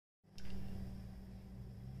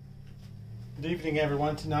Good evening,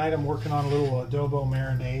 everyone. Tonight I'm working on a little adobo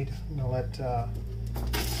marinade. I'm going to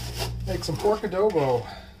make some pork adobo.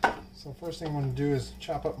 So first thing I'm going to do is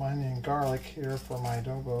chop up my onion and garlic here for my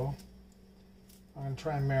adobo. I'm going to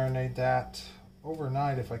try and marinate that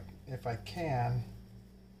overnight if I can.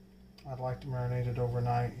 I'd like to marinate it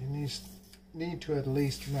overnight. You need to at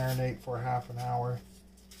least marinate for half an hour.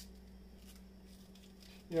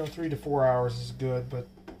 3 to 4 hours is good, but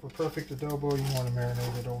for perfect adobo, you want to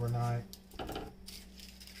marinate it overnight.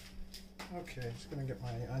 Okay, just going to get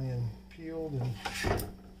my onion peeled and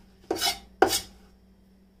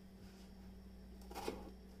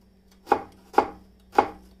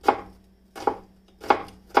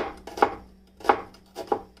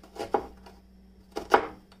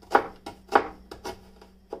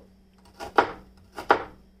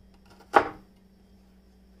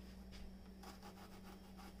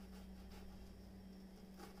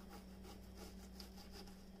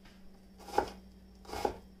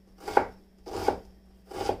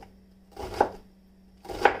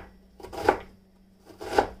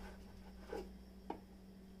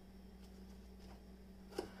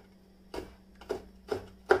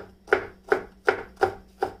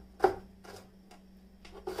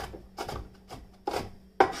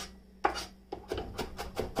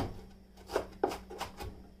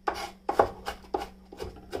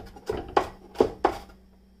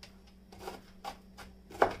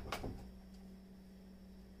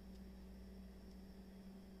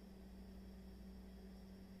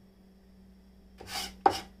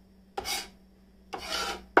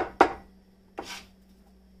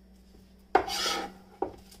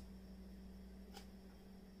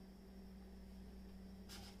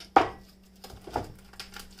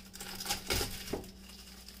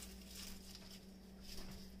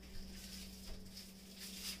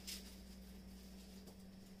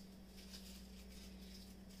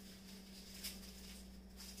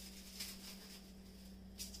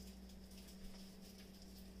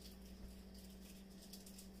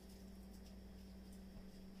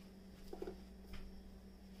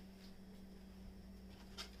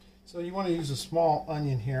so you want to use a small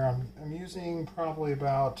onion here. I'm using probably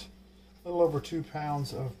about a little over 2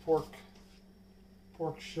 pounds of pork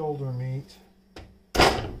shoulder meat.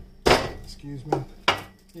 Excuse me.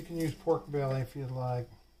 You can use pork belly if you'd like.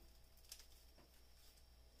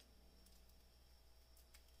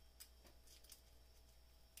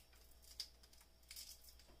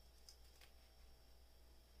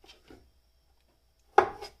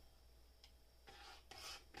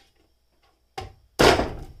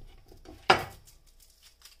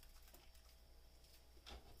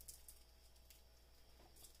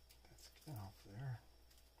 Off there.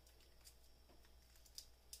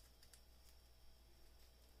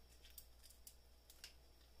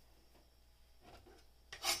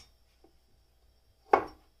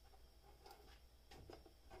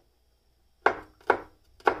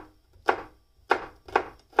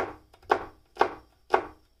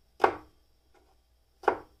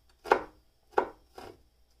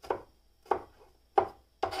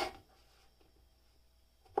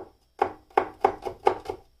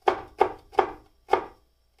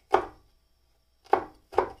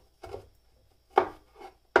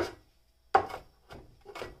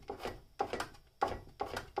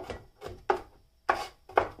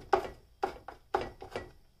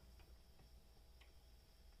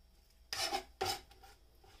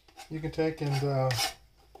 You can take and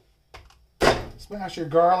smash your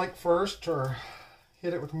garlic first, or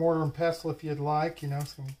hit it with mortar and pestle if you'd like.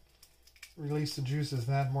 It's going to release the juices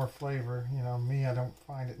and add more flavor. Me, I don't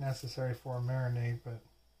find it necessary for a marinade, but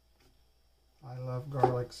I love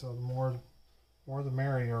garlic, so the more the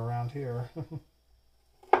merrier around here.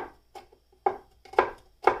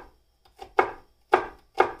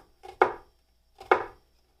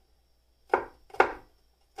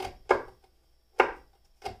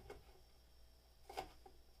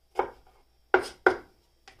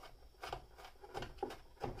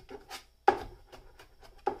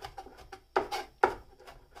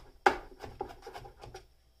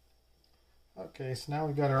 Okay, so now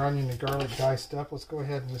we've got our onion and garlic diced up. Let's go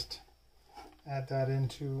ahead and just add that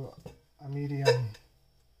into a medium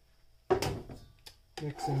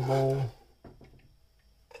mixing bowl.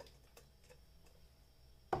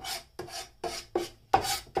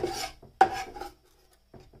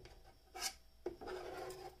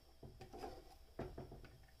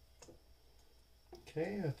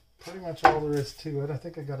 Okay, that's pretty much all there is to it. I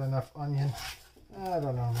think I got enough onion. I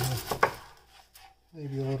don't know,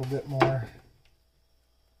 maybe a little bit more.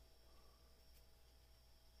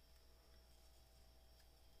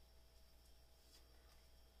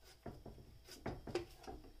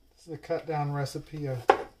 This is a cut down recipe of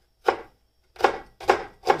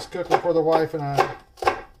just cooking for the wife and I.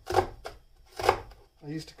 I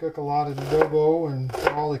used to cook a lot of adobo and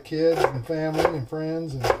for all the kids and family and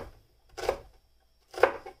friends, and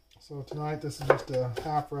so tonight this is just a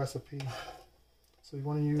half recipe. So you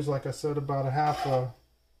want to use, like I said, about a half a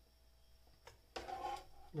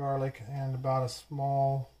garlic and about a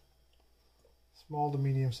small to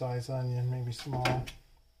medium sized onion, maybe small.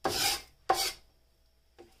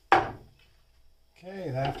 Okay,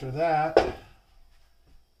 after that, I'm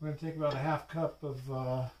going to take about a half cup of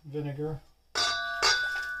vinegar.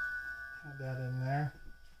 Add that in there.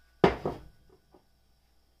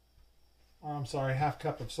 Or I'm sorry, half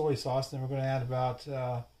cup of soy sauce. Then we're going to add about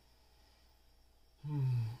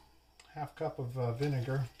half cup of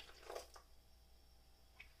vinegar.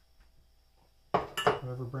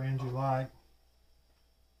 Whatever brand you like.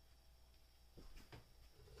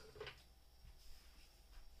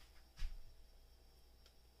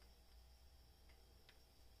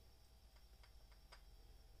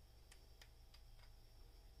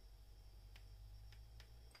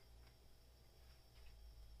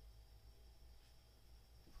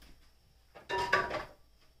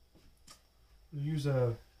 Use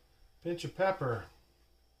a pinch of pepper,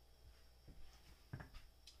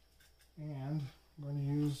 and I'm going to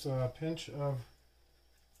use a pinch of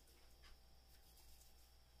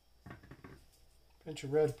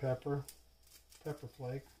red pepper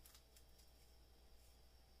flake.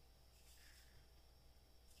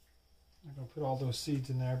 I'm going to put all those seeds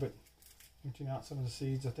in there, but emptying out some of the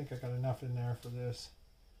seeds, I think I got enough in there for this.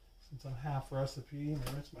 Since I'm half recipe, I'm going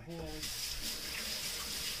to rinse my hands.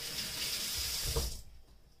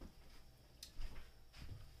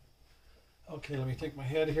 Okay, let me take my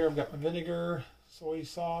head here. I've got my vinegar, soy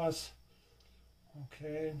sauce.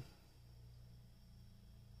 Okay.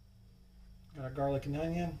 Got a garlic and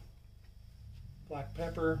onion, black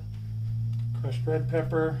pepper, crushed red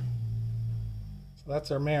pepper. So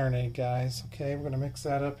that's our marinade, guys. Okay, we're going to mix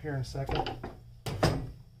that up here in a second.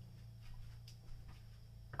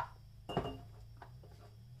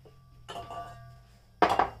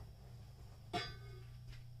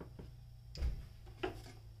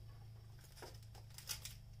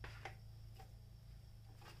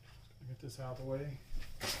 Get this out of the way.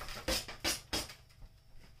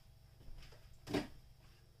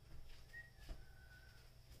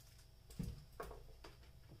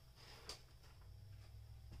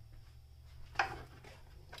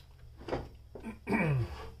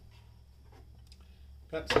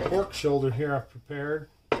 Got some pork shoulder here I've prepared.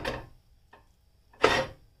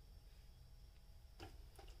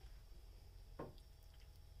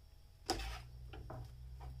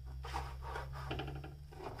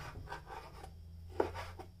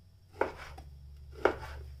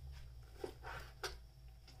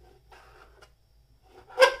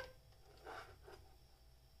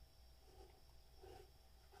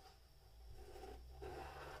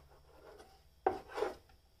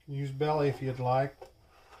 Use belly if you'd like.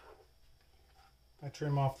 I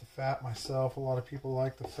trim off the fat myself. A lot of people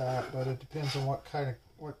like the fat, but it depends on what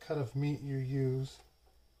cut of meat you use.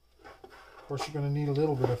 Of course, you're going to need a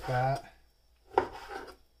little bit of fat.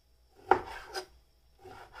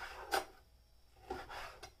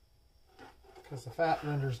 Because the fat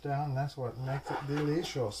renders down, and that's what makes it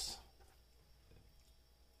delicious.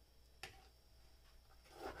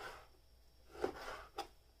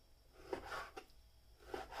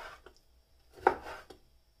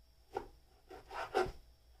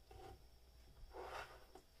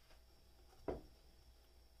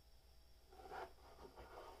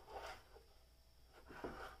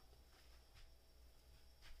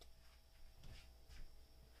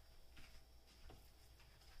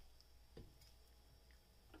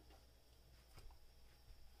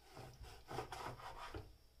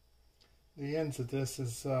 The ends of this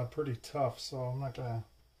is pretty tough, so I'm not going to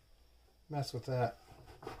mess with that.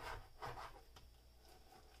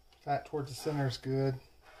 Fat towards the center is good.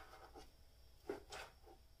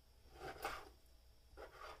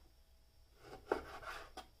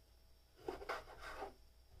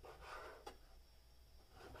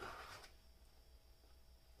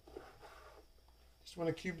 Just want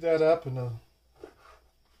to cube that up, and a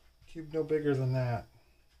cube no bigger than that.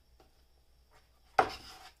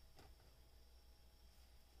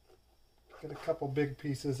 Get a couple big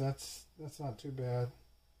pieces. That's not too bad.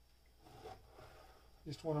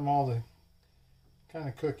 Just want them all to kind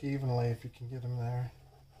of cook evenly if you can get them there.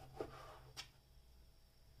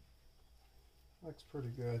 Looks pretty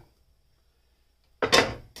good.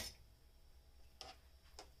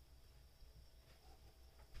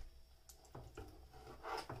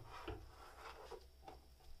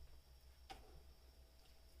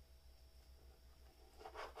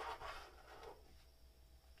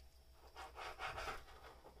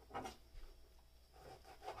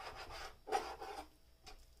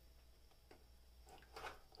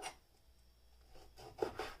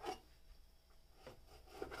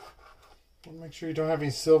 Make sure you don't have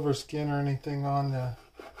any silver skin or anything on the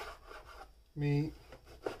meat.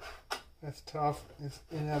 That's tough. It's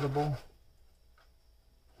inedible.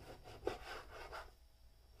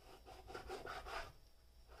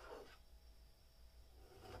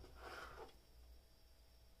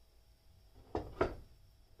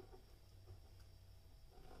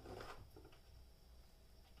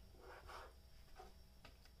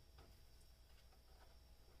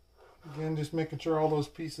 Again, just making sure all those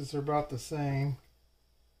pieces are about the same.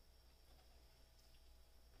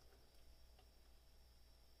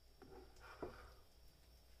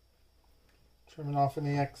 Trimming off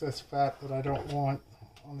any excess fat that I don't want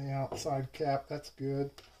on the outside cap. That's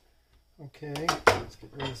good. Okay, let's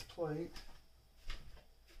get rid of this plate.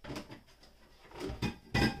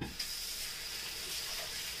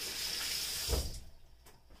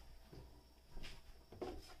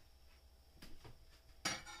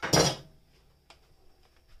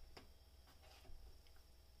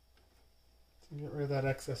 Get rid of that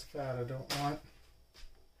excess fat I don't want.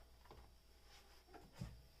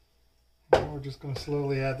 Now we're just going to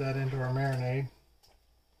slowly add that into our marinade.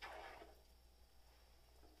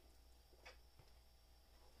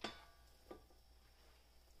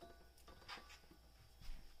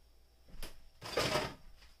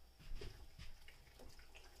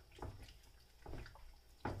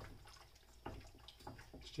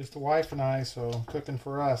 It's just the wife and I, so cooking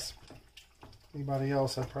for us. Anybody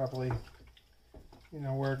else, I'd probably, you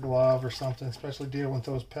know, wear a glove or something, especially dealing with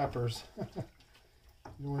those peppers.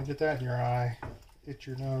 You don't want to get that in your eye, hit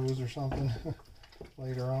your nose or something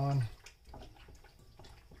later on.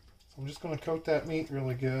 So I'm just going to coat that meat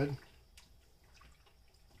really good.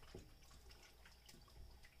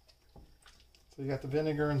 So you got the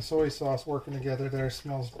vinegar and soy sauce working together there.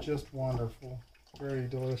 Smells just wonderful. Very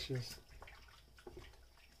delicious.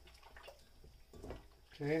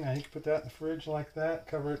 Okay, now you can put that in the fridge like that.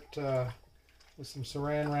 Cover it with some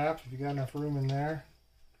saran wrap if you got enough room in there.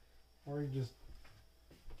 Or you just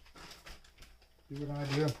do what I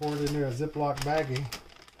do and pour it into a Ziploc baggie.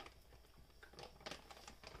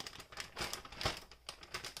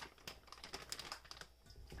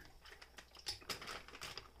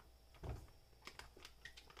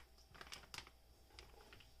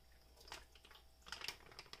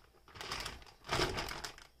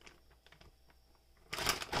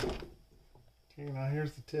 Okay, now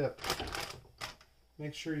here's the tip.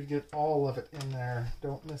 Make sure you get all of it in there.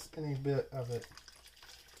 Don't miss any bit of it.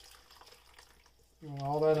 You want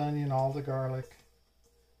all that onion, all the garlic,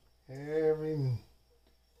 every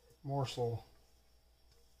morsel.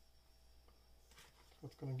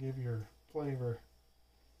 That's going to give your flavor.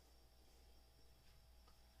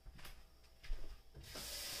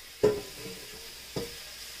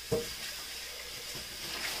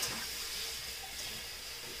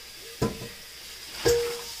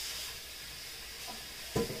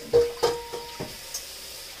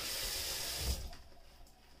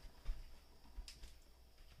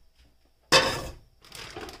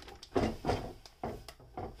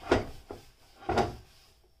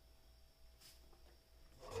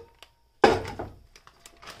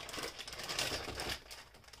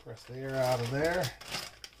 Press the air out of there.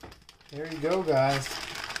 There you go, guys.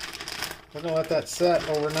 We're going to let that set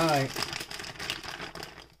overnight.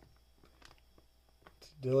 It's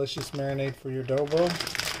a delicious marinade for your adobo.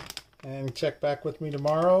 And check back with me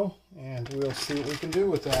tomorrow, and we'll see what we can do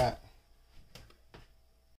with that.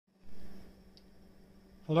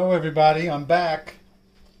 Hello, everybody. I'm back.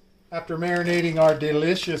 After marinating our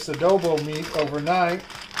delicious adobo meat overnight.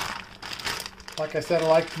 Like I said, I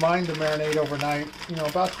like mine to marinate overnight, you know,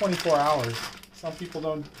 about 24 hours. Some people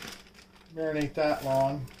don't marinate that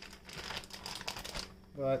long,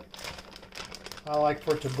 but I like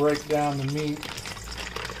for it to break down the meat,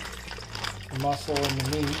 the muscle in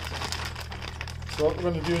the meat. So what we're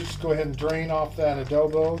going to do is just go ahead and drain off that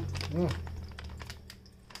adobo.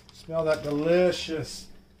 Smell that delicious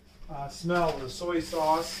smell of the soy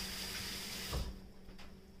sauce.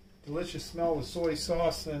 Delicious smell of soy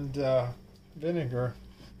sauce and vinegar.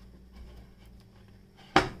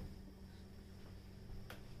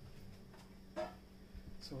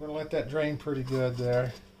 So we're going to let that drain pretty good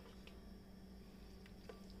there.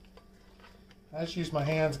 I just use my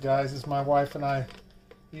hands, guys. This is my wife and I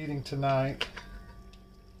eating tonight.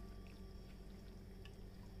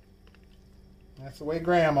 That's the way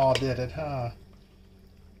Grandma did it, huh?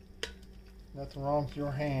 Nothing wrong with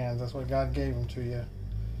your hands. That's why God gave them to you.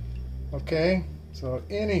 Okay, so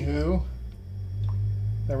anywho,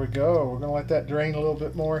 there we go. We're going to let that drain a little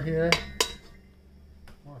bit more here.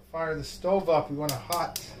 I want to fire the stove up. We want a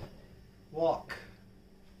hot wok.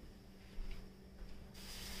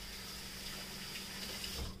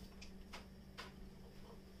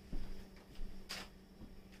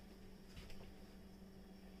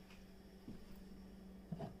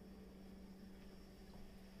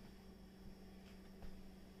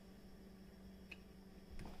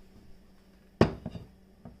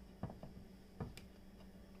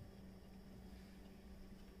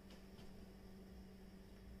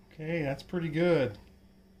 Okay, that's pretty good.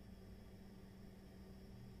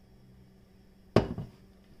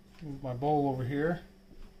 Move my bowl over here.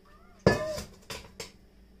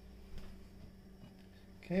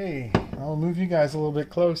 Okay, I'll move you guys a little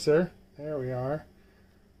bit closer. There we are.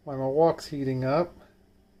 While my wok's heating up.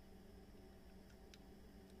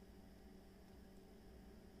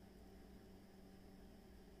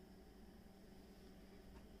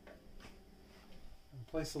 And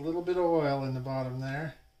place a little bit of oil in the bottom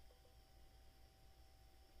there.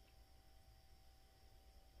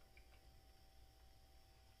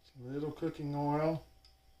 Just a little cooking oil.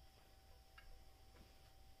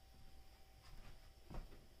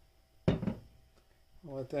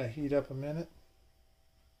 I'll let that heat up a minute.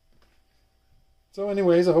 So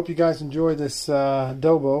anyways, I hope you guys enjoy this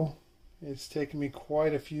adobo. It's taken me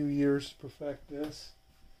quite a few years to perfect this.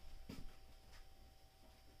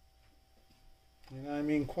 And I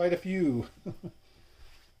mean quite a few.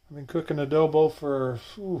 I've been cooking adobo for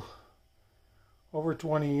over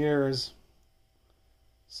 20 years.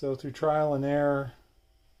 So through trial and error,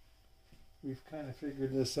 we've kind of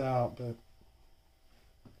figured this out. But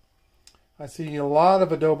I see a lot of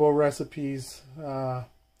adobo recipes on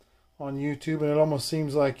YouTube, and it almost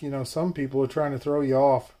seems like, you know, some people are trying to throw you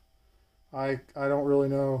off. I don't really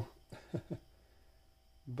know.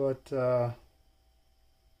 But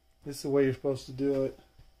this is the way you're supposed to do it.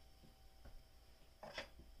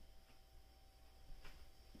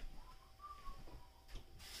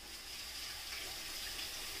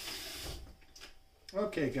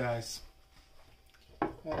 Okay, guys.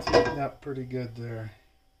 That's heating up pretty good there.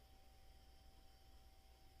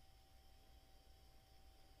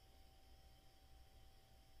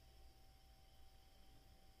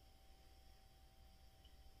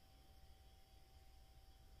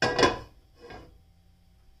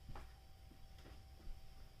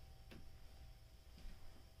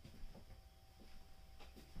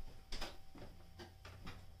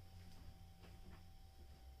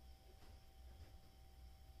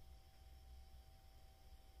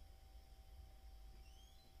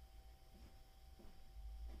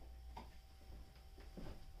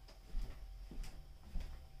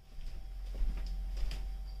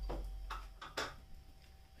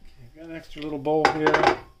 Got an extra little bowl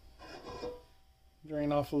here.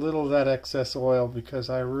 Drain off a little of that excess oil because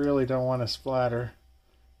I really don't want to splatter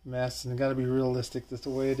mess, and got to be realistic. That's the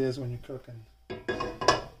way it is when you're cooking.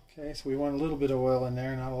 Okay, so we want a little bit of oil in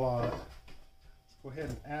there, not a lot. Let's go ahead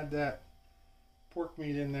and add that pork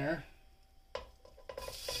meat in there.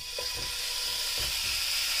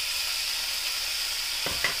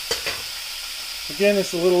 Again,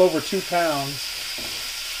 it's a little over 2 pounds.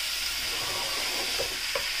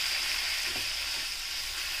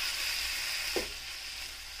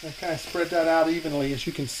 And kind of spread that out evenly. As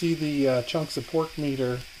you can see, the chunks of pork meat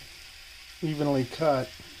are evenly cut.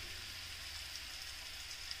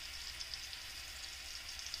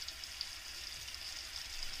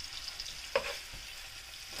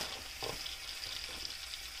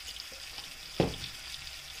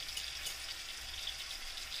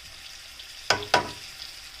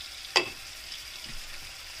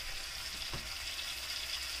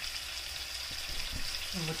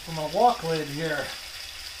 And look for my wok lid here.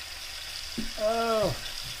 Oh.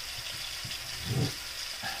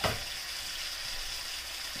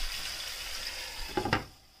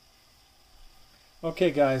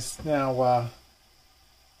 Okay, guys, now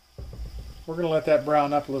we're going to let that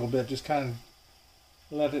brown up a little bit, just kind of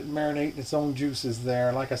let it marinate in its own juices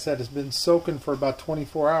there. Like I said, it's been soaking for about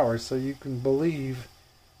 24 hours, so you can believe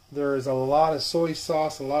there is a lot of soy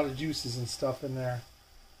sauce, a lot of juices and stuff in there.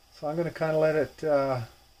 So I'm going to kind of let it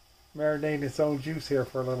marinate its own juice here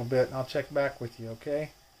for a little bit, and I'll check back with you,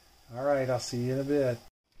 okay? Alright, I'll see you in a bit.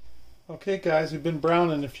 Okay, guys, we've been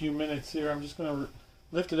browning a few minutes here. I'm just going to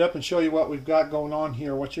lift it up and show you what we've got going on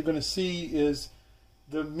here. What you're going to see is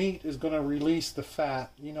the meat is going to release the fat.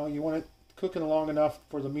 You know, you want it cooking long enough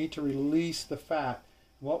for the meat to release the fat.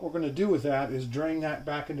 What we're going to do with that is drain that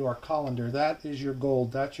back into our colander. That is your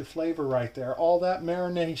gold. That's your flavor right there. All that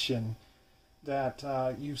marination that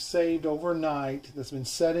you saved overnight that's been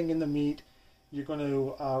setting in the meat, you're going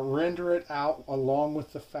to render it out along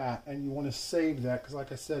with the fat, and you want to save that because,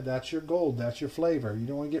 like I said, that's your gold. That's your flavor. You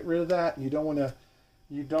don't want to get rid of that. You don't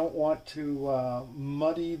want to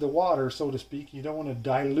muddy the water, so to speak. You don't want to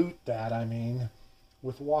dilute that, I mean,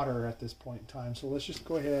 with water at this point in time. So let's just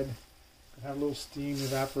go ahead and have a little steam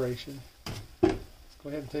evaporation. Let's go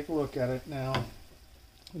ahead and take a look at it now.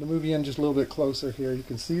 I'm going to move you in just a little bit closer here. You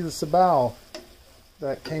can see the sabal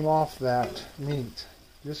that came off that meat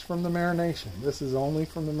just from the marination. This is only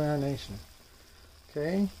from the marination.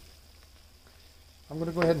 Okay. I'm going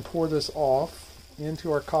to go ahead and pour this off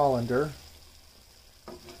into our colander,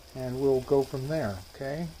 and we'll go from there.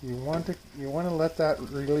 Okay, you want to let that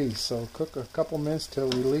release. So cook a couple minutes till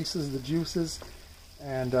it releases the juices,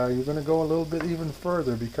 and you're going to go a little bit even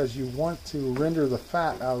further because you want to render the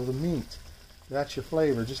fat out of the meat. That's your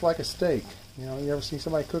flavor, just like a steak. You know, you ever see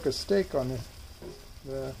somebody cook a steak on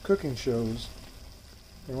the cooking shows?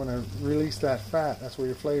 They want to release that fat. That's where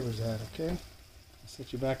your flavor's at. Okay, I'll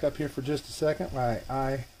set you back up here for just a second while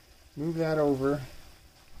I move that over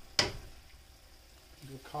to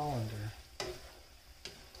the colander.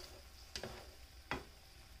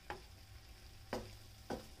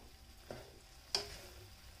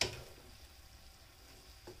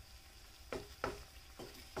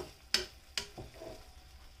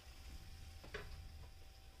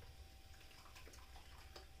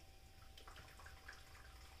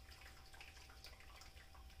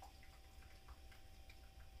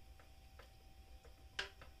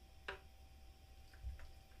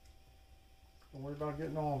 Don't worry about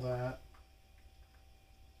getting all that.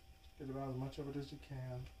 Get about as much of it as you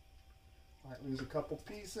can. Might lose a couple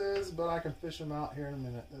pieces, but I can fish them out here in a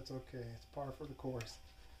minute. That's okay. It's par for the course.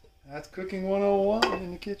 That's cooking 101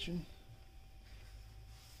 in the kitchen.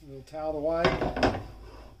 A little towel to wipe.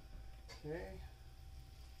 Okay.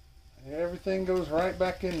 Everything goes right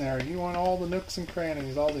back in there. You want all the nooks and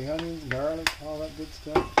crannies, all the onions, garlic, all that good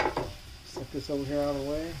stuff. Set this over here out of the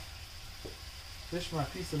way. Fish my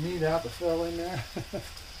piece of meat out that fell in there. I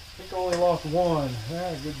think I only lost one.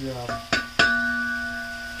 Yeah, good job.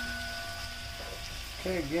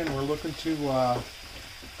 Okay, again, we're looking to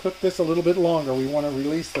cook this a little bit longer. We want to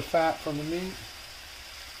release the fat from the meat.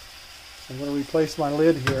 So I'm going to replace my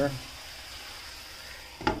lid here.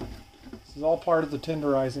 This is all part of the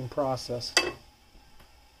tenderizing process.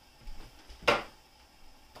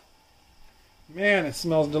 Man, it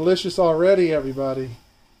smells delicious already, everybody.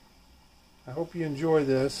 I hope you enjoy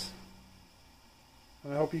this.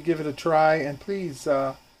 And I hope you give it a try. And please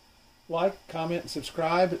like, comment, and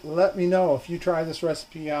subscribe. Let me know if you try this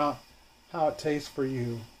recipe out, how it tastes for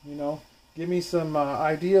you. You know, give me some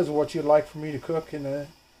ideas of what you'd like for me to cook in the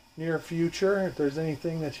near future. If there's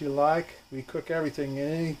anything that you like, we cook everything.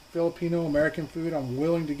 Any Filipino, American food, I'm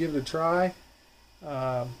willing to give it a try.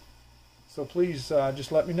 So please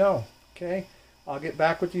just let me know. Okay, I'll get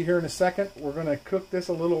back with you here in a second. We're going to cook this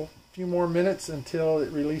a few more minutes until it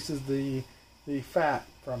releases the fat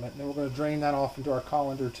from it. And then we're going to drain that off into our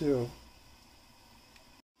colander too.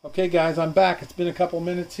 Okay guys, I'm back. It's been a couple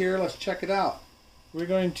minutes here. Let's check it out. We're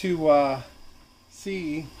going to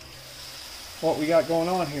see what we got going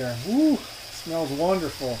on here. Woo, smells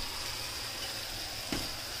wonderful.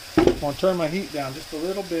 I'm going to turn my heat down just a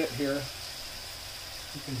little bit here.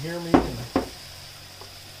 You can hear me. I'm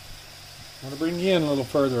going to bring you in a little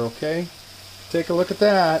further, okay? Take a look at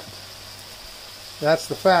that. That's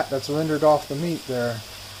the fat that's rendered off the meat there.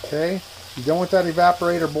 Okay? You don't want that to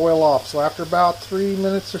evaporate or boil off. So after about 3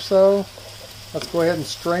 minutes or so, let's go ahead and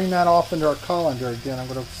strain that off into our colander again. I'm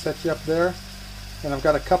going to set you up there. And I've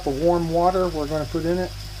got a cup of warm water we're going to put in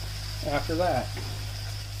it after that.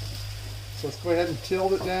 So let's go ahead and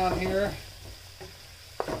tilt it down here.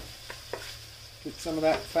 Get some of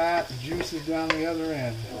that fat and juices down the other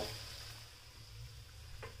end.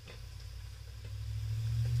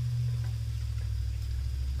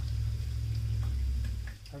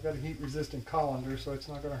 I've got a heat-resistant colander, so it's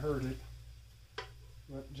not going to hurt it.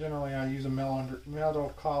 But generally, I use a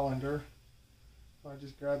metal colander. So I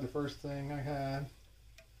just grabbed the first thing I had.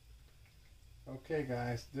 Okay,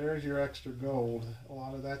 guys, there's your extra gold. A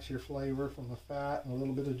lot of that's your flavor from the fat and a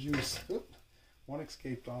little bit of juice. Oop, one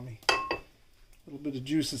escaped on me. A little bit of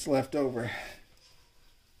juice that's left over.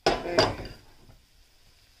 Okay. Cower's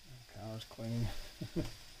clean.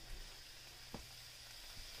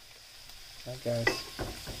 Right, guys.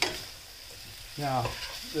 Now,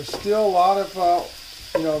 there's still a lot of,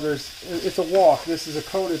 it's a wok. This is a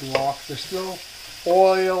coated wok. There's still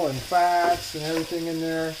oil and fats and everything in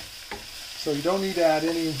there. So you don't need to add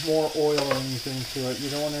any more oil or anything to it. You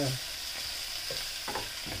don't want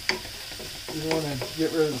to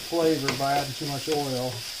get rid of the flavor by adding too much oil.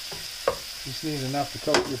 You just need enough to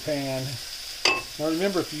coat your pan. Now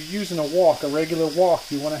remember, if you're using a wok, a regular wok,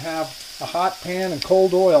 you want to have a hot pan and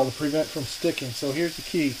cold oil to prevent from sticking. So here's the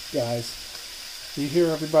key, guys. You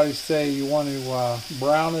hear everybody say you want to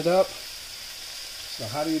brown it up. So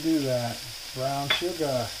how do you do that? Brown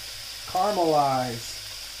sugar. Caramelize.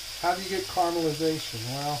 How do you get caramelization?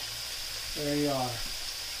 Well, there you are.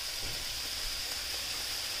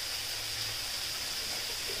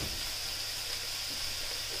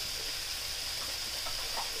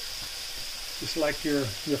 just like your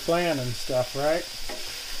flan and stuff, right?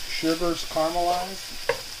 Sugar's caramelized.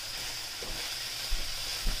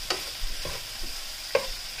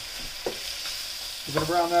 We're going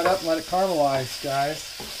to brown that up and let it caramelize, guys.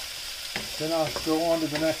 Then I'll go on to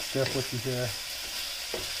the next step with you here.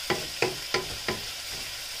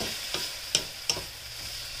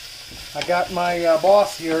 I got my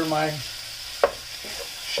boss here, my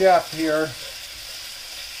chef here.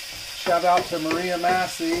 Shout out to Maria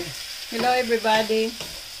Massey. Hello everybody.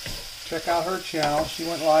 Check out her channel. She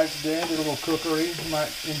went live today and did a little cookery. You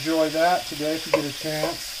might enjoy that today if you get a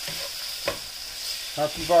chance. Or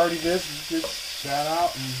if you've already visited, shout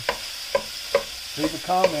out and leave a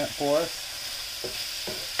comment for us.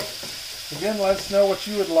 Again, let us know what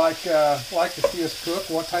you would like to see us cook,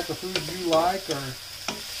 what type of food you like, or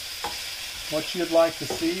what you'd like to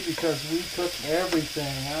see, because we cook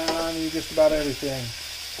everything. I mean, just about everything.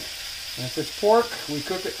 And if it's pork, we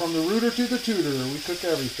cook it from the rooter to the tutor. We cook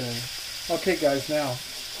everything. Okay, guys, now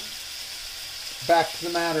back to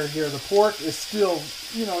the matter here. The pork is still,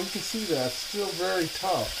 you can see that, still very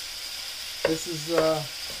tough. This is a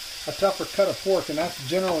tougher cut of pork, and that's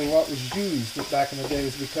generally what was used back in the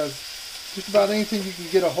days, because just about anything you can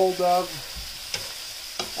get a hold of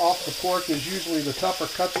off the pork is usually the tougher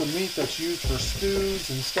cuts of meat that's used for stews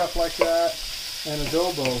and stuff like that, and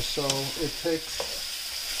adobo. So it takes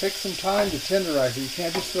some time to tenderize it. You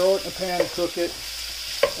can't just throw it in a pan and cook it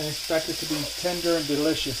and expect it to be tender and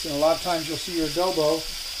delicious. And a lot of times you'll see your adobo,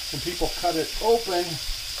 when people cut it open,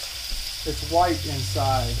 it's white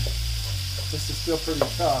inside. This is still pretty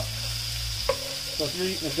tough. So if you're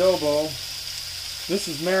eating adobo, this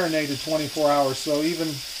is marinated 24 hours, so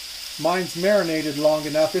even mine's marinated long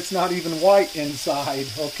enough, it's not even white inside,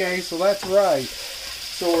 okay? So that's right.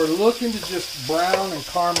 So we're looking to just brown and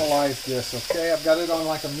caramelize this, okay? I've got it on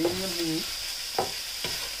like a medium heat.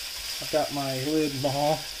 I've got my lid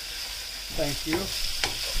maw. Thank you.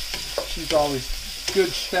 She's always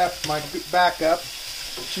good chef, my backup.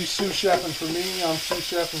 She's sous chefing for me, I'm sous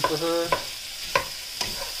chefing for her.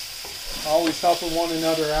 Always helping one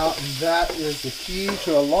another out, and that is the key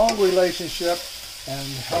to a long relationship and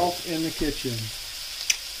health in the kitchen.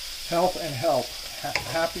 Health and help.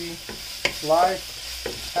 Happy life,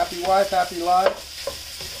 happy wife, happy life,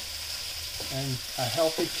 and a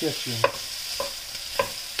healthy kitchen.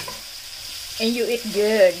 And you eat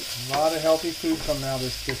good. A lot of healthy food coming out of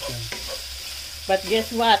this kitchen. But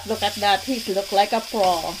guess what? Look at that. He looks like a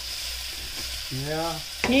pro. Yeah.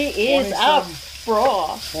 He is a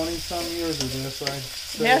pro. 20-some years of this, I'd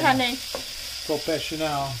say. There, honey.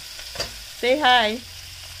 Professional. Say hi.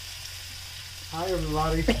 Hi,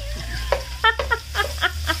 everybody.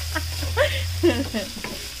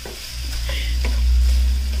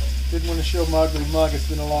 Didn't want to show my ugly mug. It's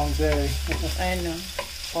been a long day. I know.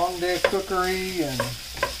 Long day of cookery and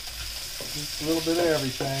just a little bit of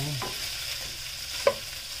everything.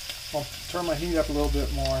 I'll turn my heat up a little bit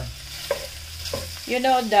more. You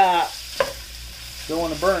know Don't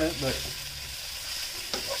want to burn it, but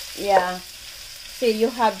yeah. See, you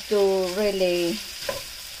have to really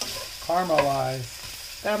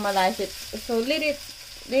caramelize it. So let it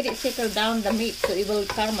settle down the meat, so it will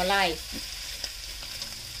caramelize.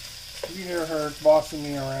 You hear her bossing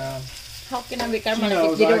me around. How can I be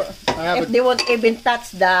caramelize if they won't even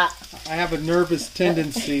touch that? I have a nervous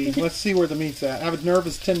tendency. Let's see where the meat's at. I have a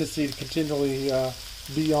nervous tendency to continually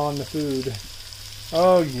be on the food.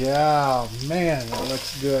 Oh yeah, man, that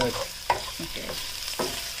looks good. Okay.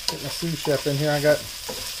 Get my sous chef in here. I got a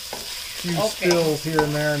few spills here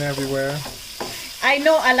and there and everywhere. I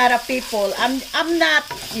know a lot of people. I'm not,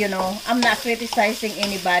 I'm not criticizing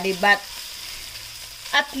anybody, but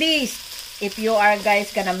at least if you are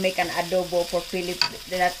guys gonna make an adobo for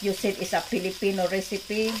that you said is a Filipino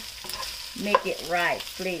recipe, make it right,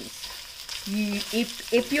 please.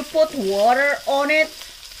 If you put water on it,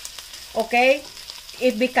 okay,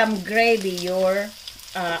 it become gravy, your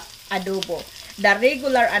adobo. The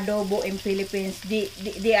regular adobo in Philippines, they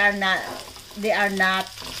are not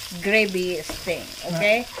gravy thing,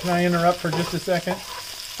 okay? Can I interrupt for just a second?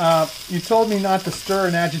 You told me not to stir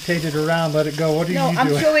and agitate it around, let it go. What are you doing?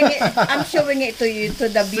 I'm showing it to you, to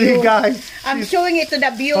the viewers. See, guys? I'm showing it to the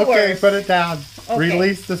viewers. Okay, put it down. Okay.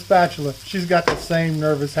 Release the spatula. She's got the same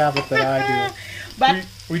nervous habit that I do. But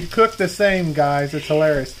we cook the same, guys. It's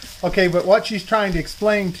hilarious. Okay, but what she's trying to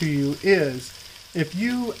explain to you is, if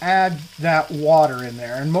you add that water in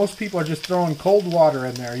there, and most people are just throwing cold water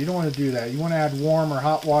in there, you don't want to do that. You want to add warm or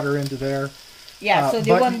hot water into there. yeah, so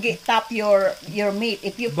they won't top your meat.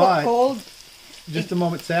 If you put cold. Just a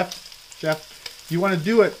moment, Chef. You want to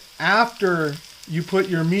do it after you put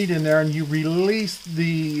your meat in there and you release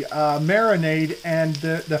the marinade and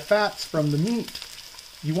the fats from the meat.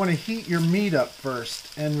 You want to heat your meat up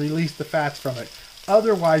first and release the fats from it.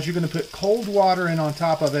 Otherwise, you're going to put cold water in on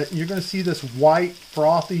top of it, and you're going to see this white,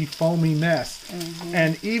 frothy, foamy mess.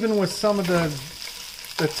 And even with some of the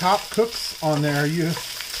top cooks on there,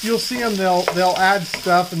 you'll see them. They'll add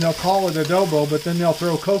stuff and they'll call it adobo, but then they'll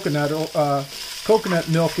throw coconut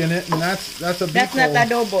milk in it, and that's a bicol. That's not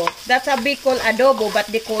adobo. That's a bicol adobo, but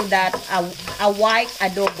they call that a white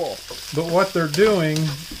adobo. But what they're doing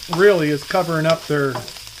really is covering up their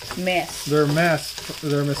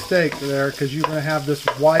mistake there, because you're going to have this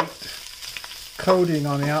white coating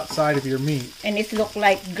on the outside of your meat. And it look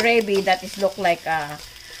like gravy. That is look like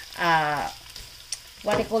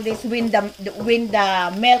what they call this, when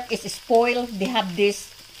the milk is spoiled, they have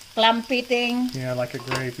this clumpy thing. Yeah, like a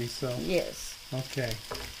gravy. So yes. Okay.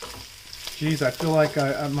 Geez, I feel like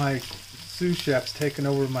my sous chef's taking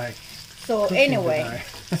over my. So anyway,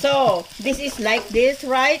 so this is like this,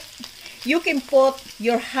 right? You can put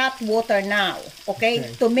your hot water now,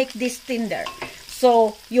 okay, to make this tender.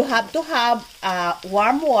 So you have to have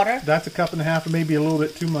warm water. That's a cup and a half, or maybe a little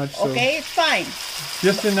bit too much. So okay, it's fine.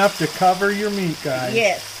 Just enough to cover your meat, guys.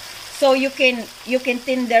 Yes. So you can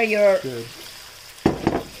tender your. Good.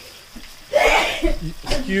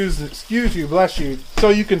 Excuse you, bless you. So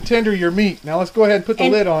you can tender your meat. Now let's go ahead and put the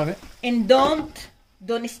lid on it. And don't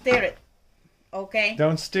stir it. Okay.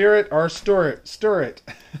 Don't steer it or stir it. Stir it.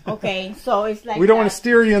 Okay, so it's like we don't want to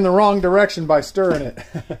steer you in the wrong direction by stirring it.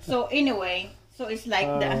 So anyway, so it's like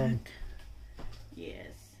that. Yes,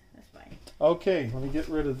 that's fine. Okay, let me get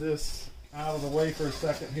rid of this out of the way for a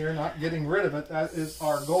second here. Not getting rid of it. That is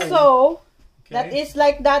our goal. So that is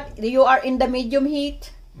like that. You are in the medium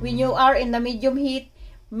heat. When you are in the medium heat,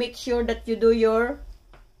 make sure that you do your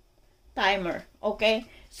timer. Okay,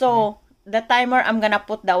 so the timer, I'm gonna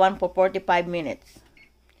put that one for 45 minutes.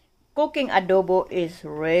 Cooking adobo is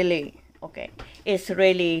really it's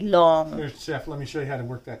really long. Here, Chef, let me show you how to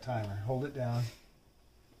work that timer. Hold it down.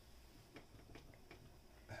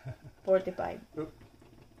 45. Oop.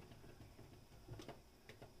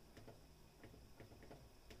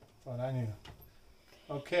 Thought I knew.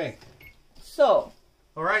 Okay. So.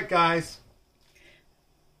 All right, guys.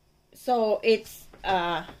 So it's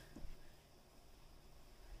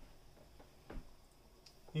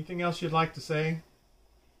anything else you'd like to say?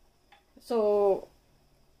 So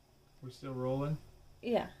we're still rolling?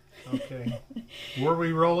 Yeah. Okay. Were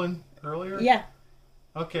we rolling earlier? Yeah.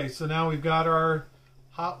 Okay, so now we've got our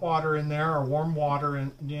hot water in there, our warm water,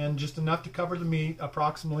 and just enough to cover the meat,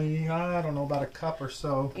 approximately, I don't know, about a cup or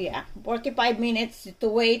so. Yeah, 45 minutes to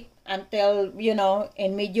wait until, you know,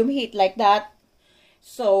 in medium heat like that.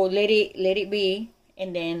 So let it be,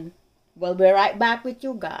 and then we'll be right back with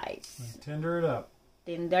you guys. And tender it up.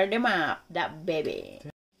 Tender them up, that baby.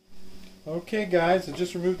 Okay, guys, I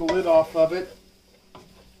just removed the lid off of it.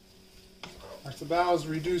 Our sabao is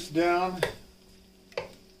reduced down.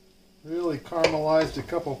 Really caramelized a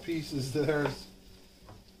couple pieces there.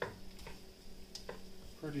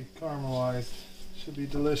 Pretty caramelized. Should be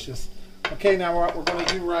delicious. Okay, now what we're going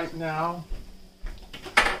to do right now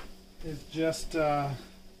is just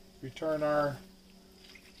return our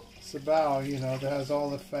sabao, you know, that has all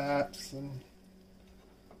the fats and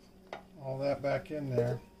all that back in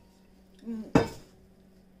there.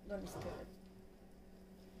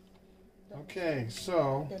 Okay,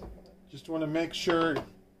 so just want to make sure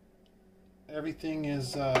everything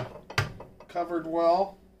is covered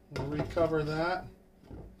well. We'll recover that.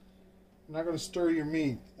 I'm not going to stir your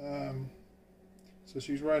meat. So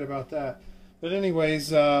she's right about that. But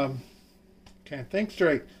anyways, can't think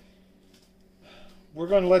straight. We're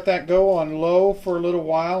going to let that go on low for a little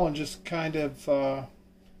while and just kind of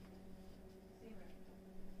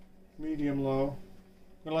medium low.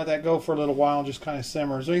 I'm going to let that go for a little while and just kind of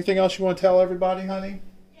simmer. Is there anything else you want to tell everybody, honey?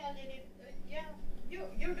 Yeah,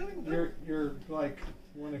 you're doing good. You're like,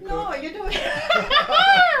 want to cook? No, you're doing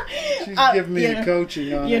She's giving me the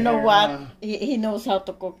coaching on it. You know what? He knows how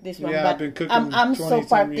to cook this one. Yeah, but I've been cooking I'm so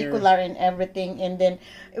particular years. in everything. And then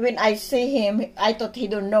when I see him, I thought he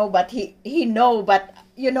don't know, but he know. But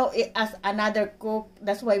you know, as another cook,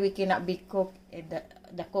 that's why we cannot be cook.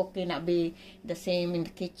 The cook cannot be the same in the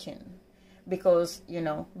kitchen, because you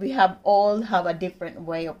know we all have a different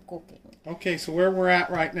way of cooking. Okay, so where we're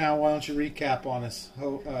at right now, why don't you recap on us,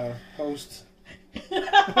 host?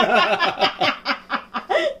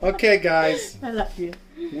 Okay, guys. I love you.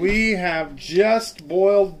 We have just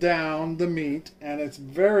boiled down the meat, and it's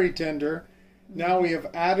very tender. Now we have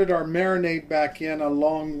added our marinade back in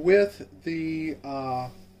along with the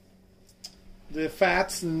the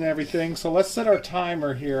fats and everything. So let's set our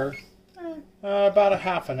timer here. About a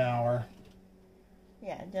half an hour.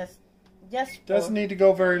 Yeah, just doesn't need to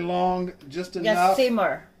go very long. Just enough. Just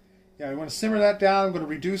simmer. Yeah, we want to simmer that down. I'm going to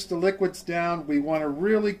reduce the liquids down. We want to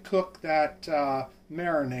really cook that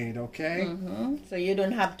marinade, okay? So you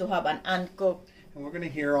don't have to have an uncooked. And we're going to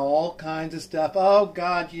hear all kinds of stuff. Oh,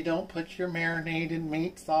 God, you don't put your marinated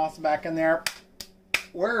meat sauce back in there.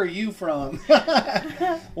 Where are you from?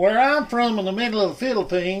 Where I'm from, in the middle of the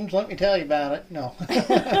Philippines. Let me tell you about it. No.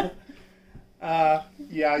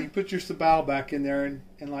 Yeah, you put your sabaw back in there,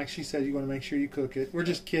 and like she said, you want to make sure you cook it. We're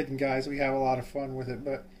just kidding, guys. We have a lot of fun with it,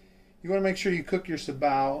 but you want to make sure you cook your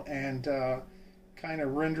sabaw and kind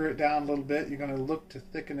of render it down a little bit. You're going to look to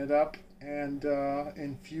thicken it up and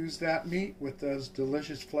infuse that meat with those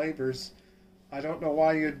delicious flavors. I don't know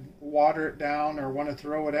why you'd water it down or want to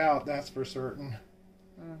throw it out, that's for certain.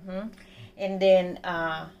 And then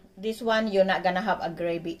this one, you're not going to have a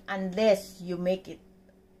gravy unless you make it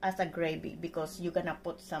as a gravy, because you're gonna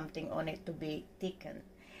put something on it to be thickened.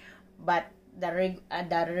 But the real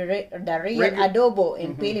adobo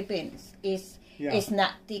in Philippines is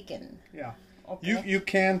not thickened. Yeah. Okay. You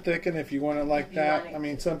can thicken if you want it like that. I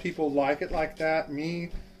mean, some people like it like that. Me,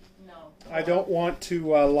 no. I don't want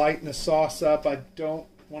to lighten the sauce up. I don't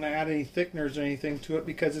want to add any thickeners or anything to it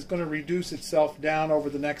because it's going to reduce itself down over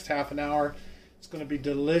the next half an hour. It's going to be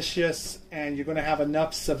delicious, and you're going to have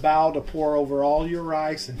enough sabaw to pour over all your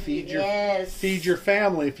rice and feed your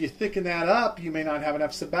family. If you thicken that up, you may not have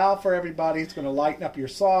enough sabaw for everybody. It's going to lighten up your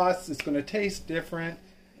sauce. It's going to taste different,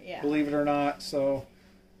 believe it or not. So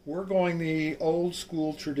we're going the old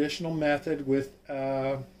school traditional method with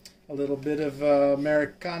a little bit of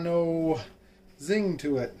Americano zing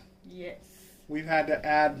to it. Yes. We've had to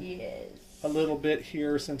add a little bit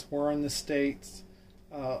here since we're in the States.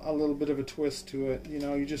 A little bit of a twist to it. You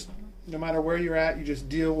know, you just, no matter where you're at, you just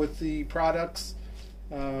deal with the products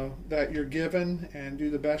that you're given and do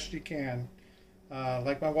the best you can.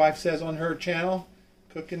 Like my wife says on her channel,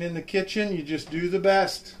 cooking in the kitchen, you just do the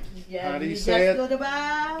best. Yeah, how do you say it? Just do the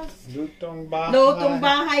best. Lutong bahay. Lutong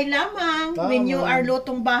bahay lamang. Tama. When you are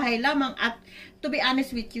lutong bahay lamang, at to be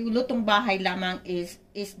honest with you, lutong bahay lamang is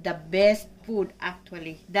the best food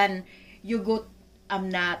actually. Than you go,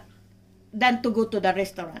 than to go to the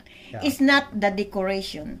restaurant. Yeah. It's not the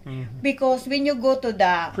decoration. Because when you go to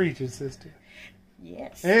the... Preach it, sister.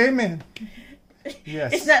 Yes. Amen.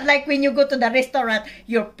 Yes. It's not like when you go to the restaurant,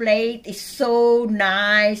 your plate is so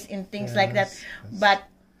nice and things like that. But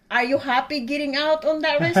are you happy getting out on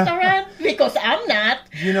that restaurant? Because I'm not.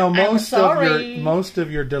 You know, most of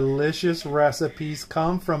your delicious recipes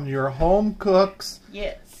come from your home cooks.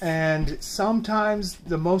 Yes. And sometimes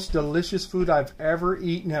the most delicious food I've ever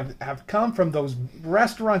eaten have come from those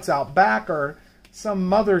restaurants out back, or some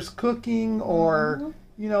mother's cooking, or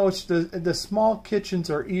you know, it's the small kitchens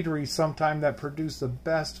or eateries sometimes that produce the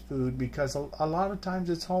best food, because a lot of times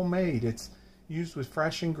it's homemade. It's used with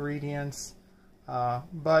fresh ingredients,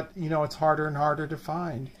 but you know, it's harder and harder to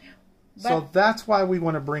find. So that's why we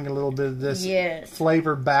want to bring a little bit of this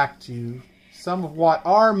flavor back to you. Some of what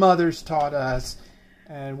our mothers taught us.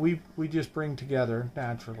 And we just bring together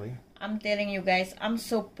naturally. I'm telling you guys, I'm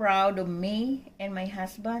so proud of me and my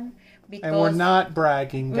husband. Because and we're not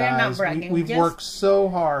bragging, guys. We're not bragging. We've worked so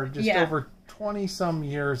hard, just over 20-some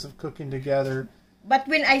years of cooking together. But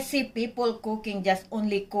when I see people cooking, just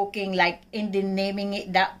only cooking, like, and then naming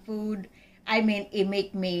it that food, I mean, it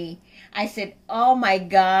make me, I said, oh my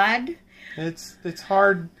God. It's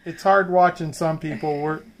hard watching some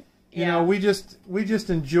people. You know, we just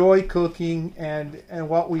enjoy cooking, and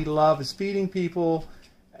what we love is feeding people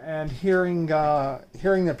and hearing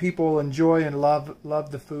that people enjoy and love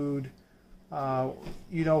the food.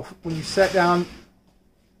 You know, when you sit down,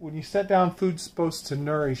 food's supposed to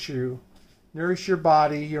nourish your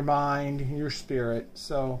body, your mind, your spirit.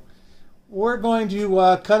 So we're going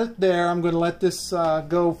to cut it there. I'm going to let this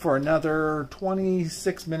go for another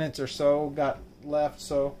 26 minutes or so got left.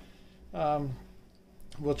 So.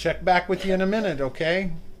 We'll check back with you in a minute,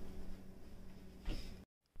 okay?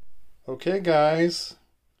 Okay, guys.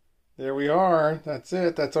 There we are. That's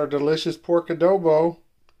it. That's our delicious pork adobo.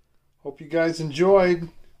 Hope you guys enjoyed.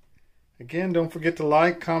 Again, don't forget to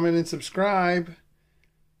like, comment, and subscribe.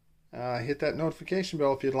 Hit that notification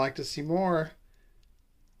bell if you'd like to see more.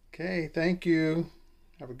 Okay, thank you.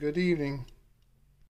 Have a good evening.